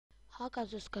Hi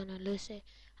guys, what's going on? Lewis here,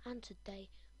 and today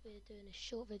we're doing a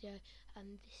short video.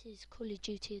 This is Call of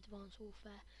Duty Advanced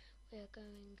Warfare. We are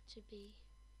going to be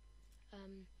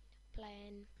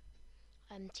playing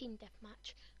Team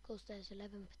Deathmatch. Of course, there's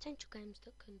 11 potential games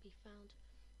that can be found.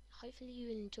 Hopefully you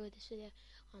will enjoy this video.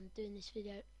 I'm doing this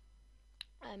video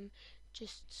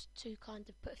just to kind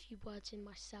of put a few words in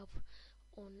myself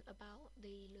on about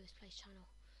the Lewis Plays channel.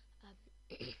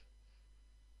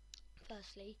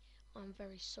 Firstly, I'm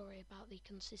very sorry about the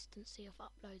consistency of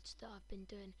uploads that I've been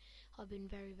doing. I've been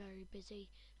very busy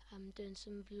doing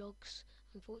some vlogs.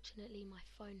 Unfortunately my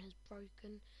phone has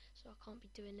broken, so I can't be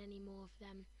doing any more of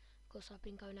them. Of course, I've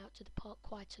been going out to the park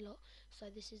quite a lot, so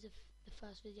this is the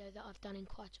first video that I've done in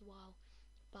quite a while.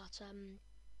 But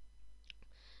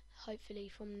hopefully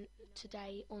from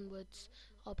today onwards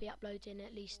I'll be uploading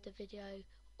at least a video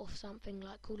of something.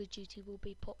 Like Call of Duty will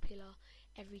be popular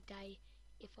every day.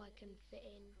 If I can fit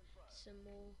in some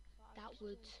more, that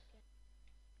would,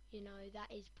 you know, that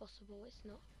is possible. It's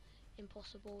not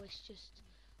impossible. It's just,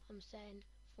 I'm saying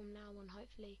from now on,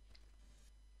 hopefully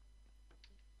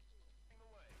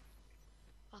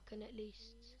I can at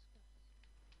least.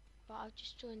 But I've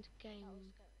just joined a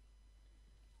game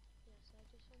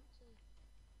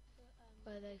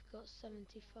where they've got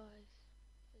 75.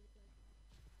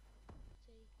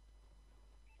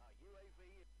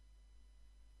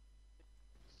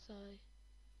 So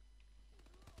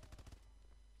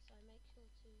make sure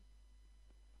to.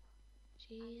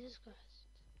 Jesus Christ,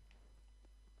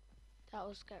 that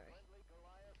was scary.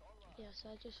 Yeah, so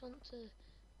I just want to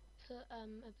put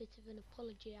a bit of an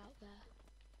apology out there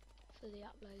for the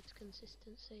uploads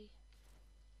consistency,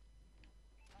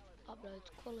 upload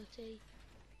quality,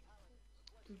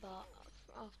 but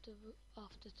after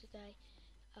today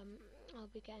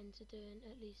I'll be getting to doing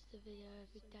at least a video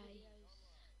every day,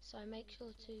 so make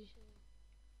sure to.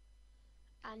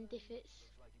 And if it's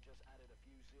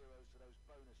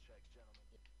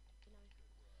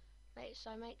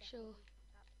so make sure to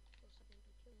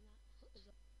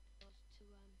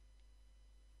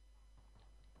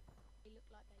they look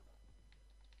like they.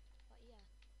 But yeah,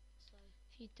 so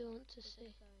if you do want to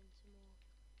see, go into more,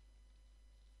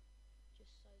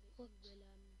 just so that you will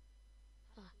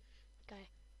okay.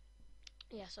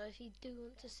 Yeah, so if you do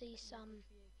want to see some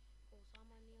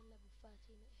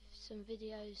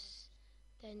videos,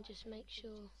 then just make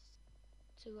sure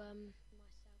to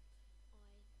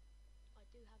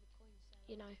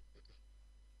you know,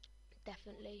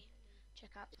 definitely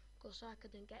check out. Of course, I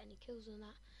couldn't get any kills on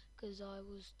that because I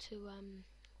was too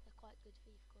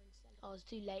I was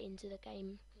too late into the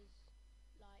game,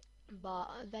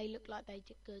 but they look like they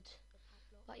did good.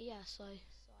 But yeah, so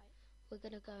we're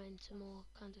gonna go into more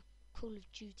kind of Call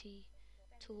of Duty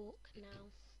talk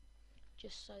now,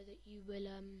 just so that you will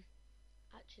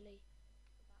actually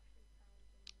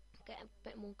get a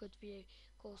bit more good view.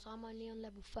 Of course, I'm only on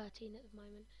level 13 at the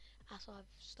moment, as I've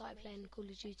started playing Call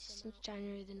of Duty since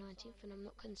January the 19th, and I'm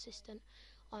not consistent.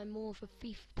 I'm more of a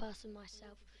FIFA person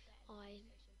myself.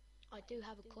 I do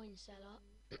have a coin seller,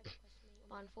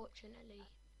 but unfortunately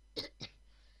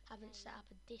haven't set up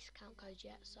a discount code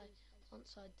yet, so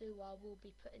once I do I will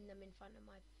be putting them in front of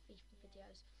my FIFA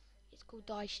videos. It's called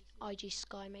IG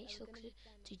Sky. Make sure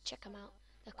to check them out.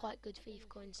 They're quite good FIFA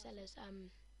coin sellers.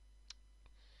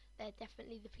 They're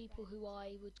definitely the people who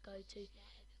I would go to,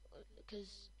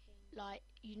 because like,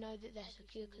 you know that they're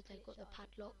secure because they've got the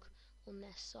padlock on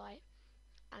their site,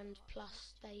 and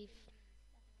plus they've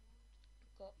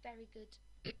got very good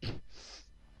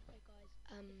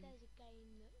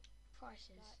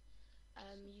prices.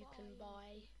 You can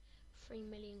buy 3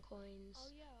 million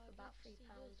coins for about £3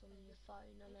 on your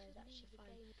phone. I know that's your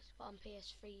phone, but on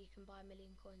PS3 you can buy 1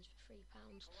 million coins for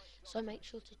 £3. So make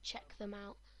sure to check them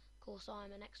out. Of course,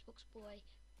 I'm an Xbox boy.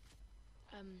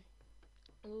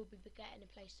 I will be getting a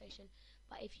PlayStation,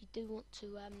 but if you do want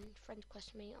to friend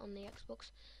request me on the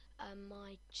Xbox,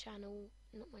 my channel,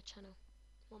 not my channel,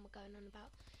 what am I going on about?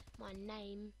 My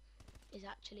name is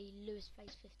actually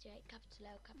LewisFace58, capital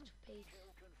L, capital P,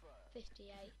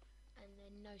 58, and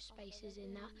then no spaces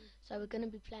in that. So we're going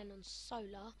to be playing on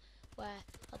Solar, where,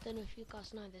 I don't know if you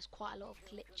guys know, there's quite a lot of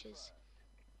glitches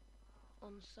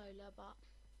on Solar, but,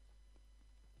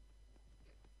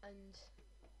 and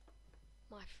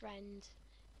my friend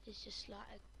is just like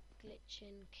a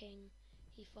glitching king.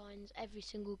 He finds every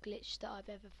single glitch that I've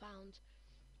ever found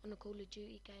on a Call of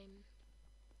Duty game.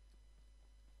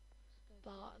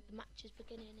 But the match is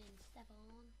beginning in 7,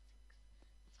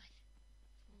 6, 5.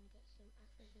 Get some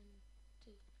action.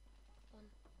 2,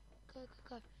 1.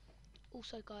 Go.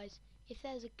 Also, guys, if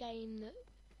there's a game that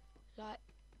like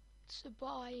to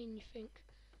buy and you think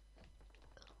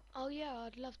Oh yeah,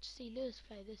 I'd love to see Lewis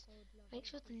play this. Make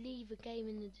sure to leave a game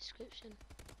in the description.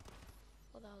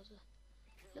 Oh, that was a...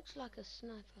 Looks like a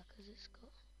sniper because it's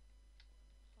got...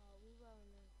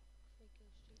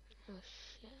 Oh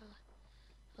shit,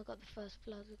 I got the first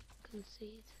blood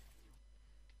concede.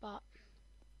 But...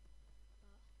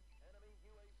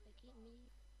 They keep me...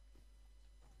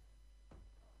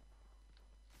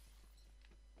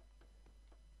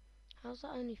 How's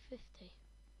that only 50? Thank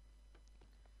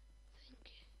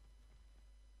you.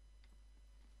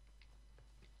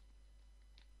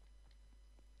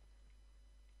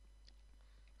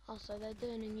 Oh, so they're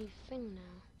doing a new thing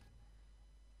now.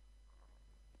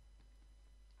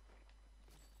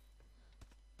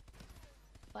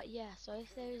 But yeah, so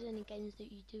if there is any games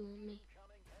that you do want me...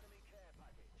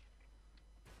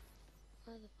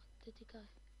 Where the fuck did he go?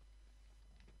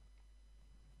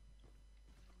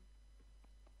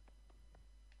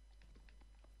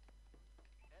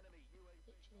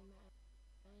 Literally, mate,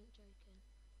 I ain't joking.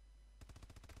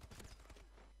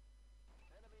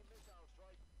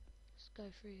 Let's go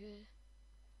through here.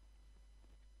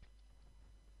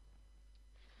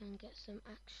 And get some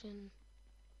action.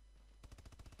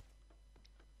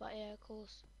 But yeah, of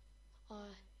course, I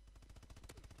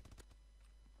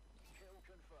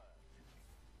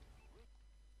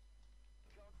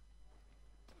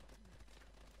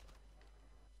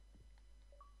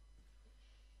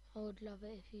would love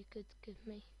it if you could give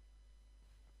me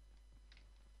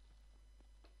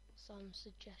some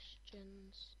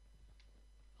suggestions.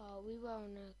 We were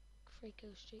on a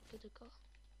 3-kill streak, could have got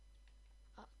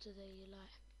up to the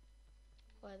like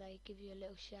where they give you a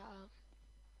little shout out.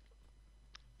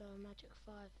 Magic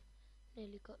 5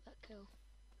 nearly got that kill,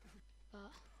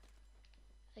 but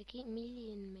they keep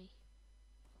meleeing me.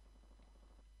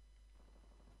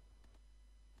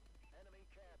 Enemy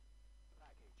care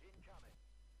package incoming.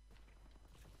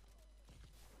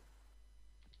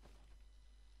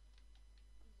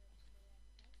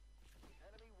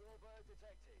 Enemy warbird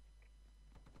detected.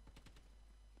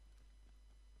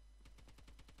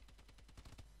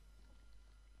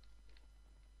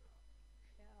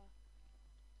 Yeah.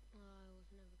 I was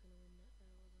never gonna win that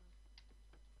there, was I?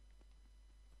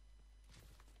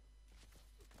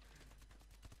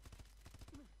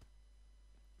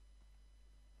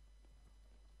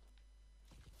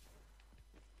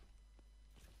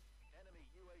 Enemy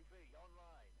UAV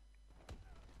online.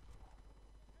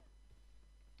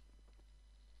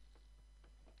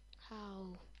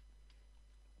 How?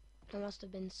 I must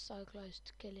have been so close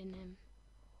to killing him.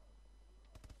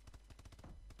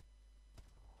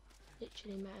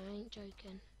 Literally, mate, I ain't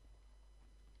joking.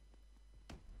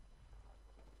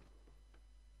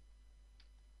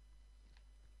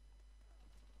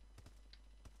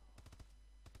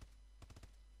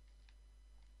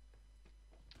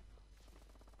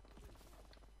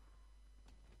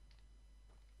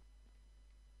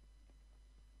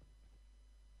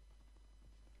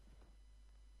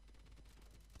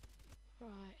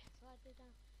 Right.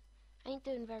 Ain't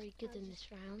doing very good in this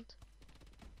round.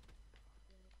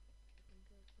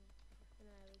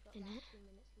 In it?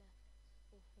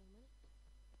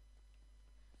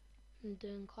 I'm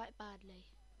doing quite badly.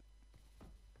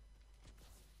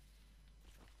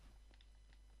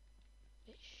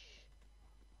 Bitch.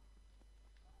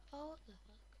 Oh, what the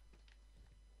fuck?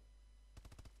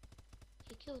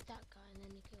 He killed that guy and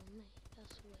then he killed me.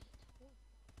 That's weird.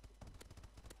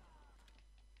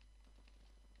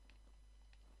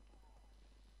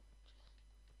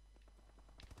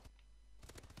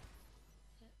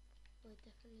 Yep, we're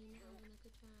definitely not having a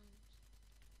good round.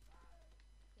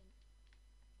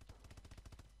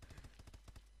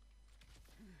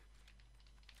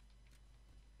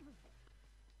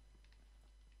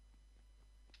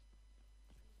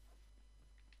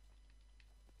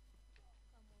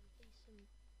 Come on, decent.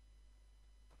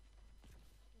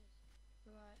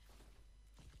 Right.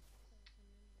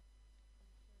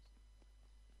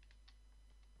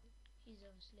 He's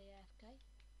obviously AFK.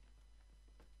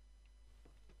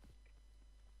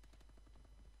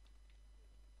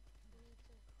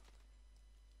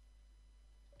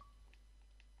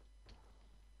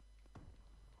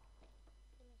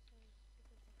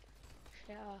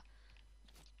 Yeah,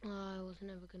 I was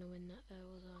never gonna win that there,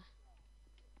 was I?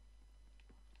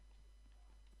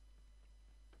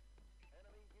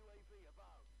 Enemy UAV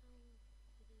above.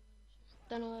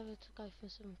 Don't know whether to go for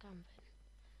some camping.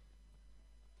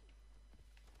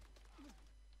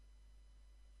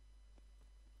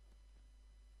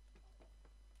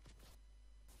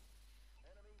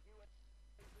 Enemy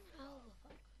UAV Oh, above. the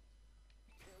fuck.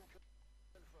 Kill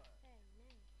confirmed.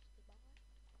 Hey, nasty boy.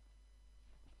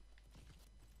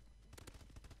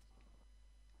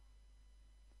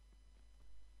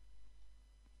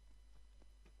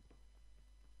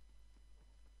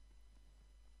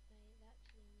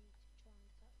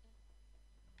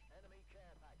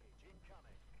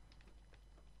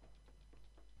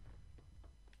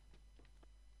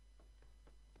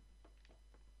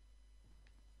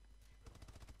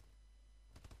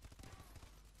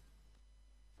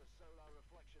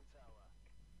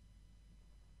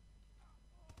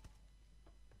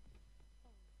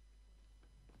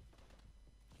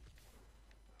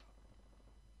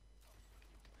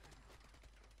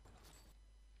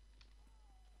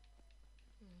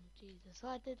 Jesus,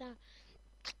 I did that.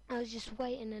 I was just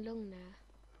waiting along there,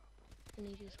 and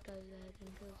he just goes ahead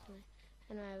and kills me.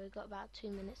 Anyway, we've got about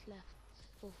 2 minutes left,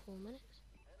 or 4 minutes.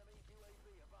 Enemy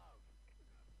UAV above.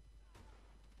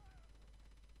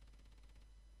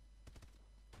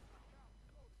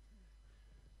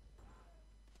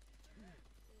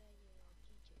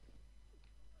 GG.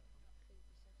 Conclude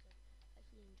this episode.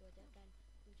 Hopefully you enjoyed it again.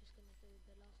 I'm just gonna do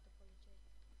the last apology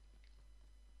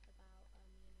about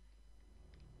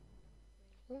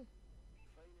me.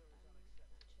 Failure is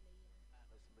unacceptable. Actually,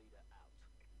 Atlas leader out.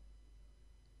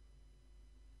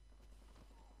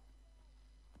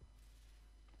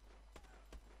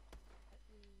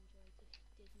 hopefully you enjoyed. If you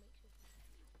did, make sure to.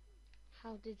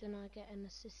 How didn't I get an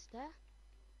assist there?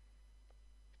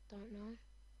 Don't know.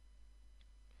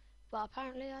 But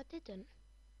apparently I didn't.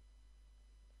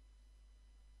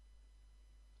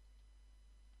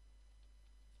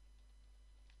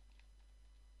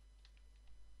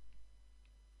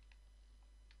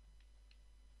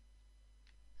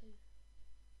 Who?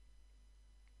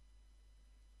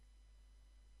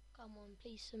 Come on,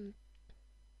 please some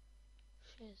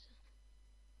shiz.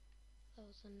 That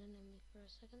was an enemy for a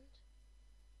second.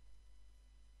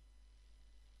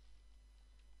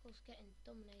 Of course, getting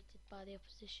dominated by the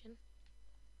opposition.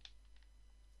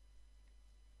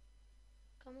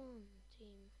 Come on,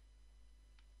 team.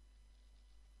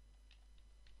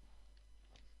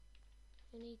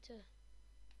 We need to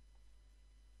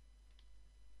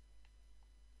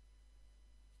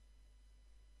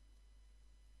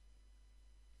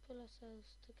pull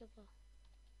ourselves together.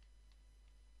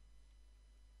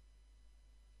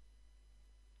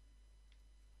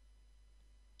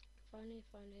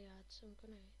 If only I had some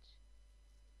grenades.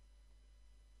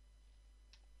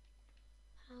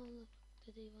 How the fuck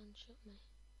did he one-shot me?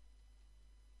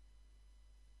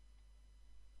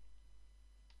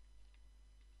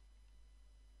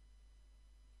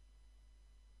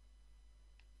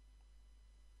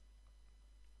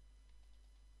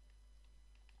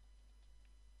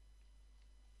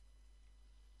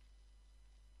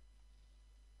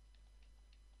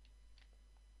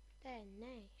 They're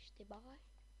nasty, boy.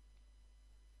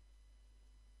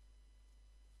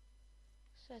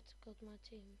 Swear to God, my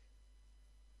team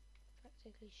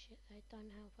practically shit. They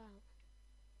don't help out.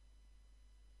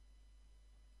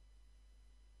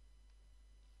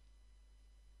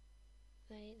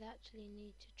 They actually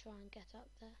need to try and get up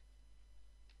there.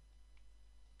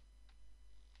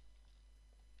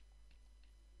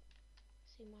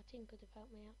 See, my team could have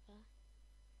helped me up there.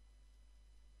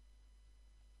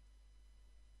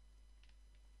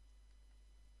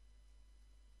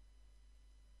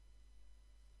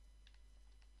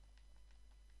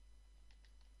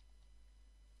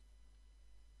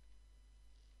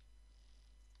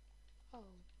 Oh,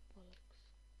 bollocks.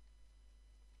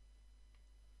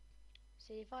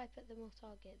 See, if I put them off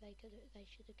target, they should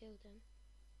have killed him.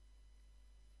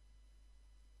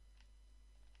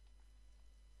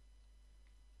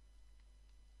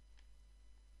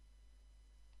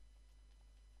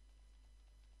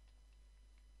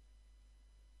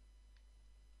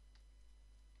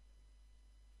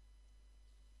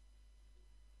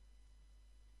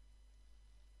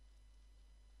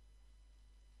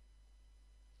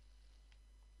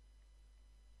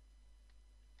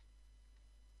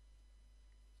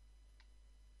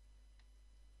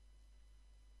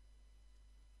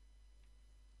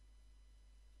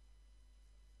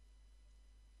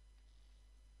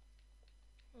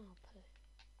 Oh, poo.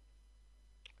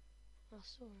 I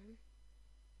saw him.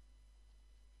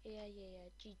 Yeah,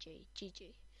 GG,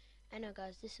 GG. Anyway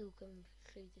guys, this will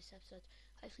conclude this episode.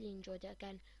 Hopefully you enjoyed it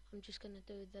again. I'm just gonna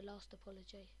do the last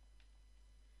apology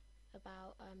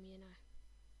about, me,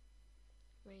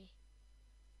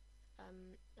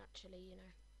 actually,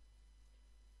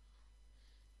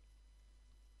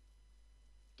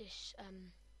 this,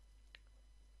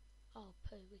 oh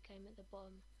poo, we came at the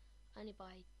bottom, only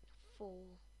by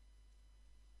 4,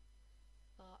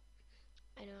 but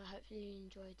anyway, hopefully you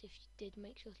enjoyed. If you did,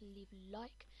 make sure to leave a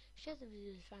like, share the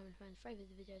video with family and friends, favourite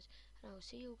the videos, and I will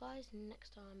see you guys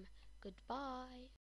next time. Goodbye.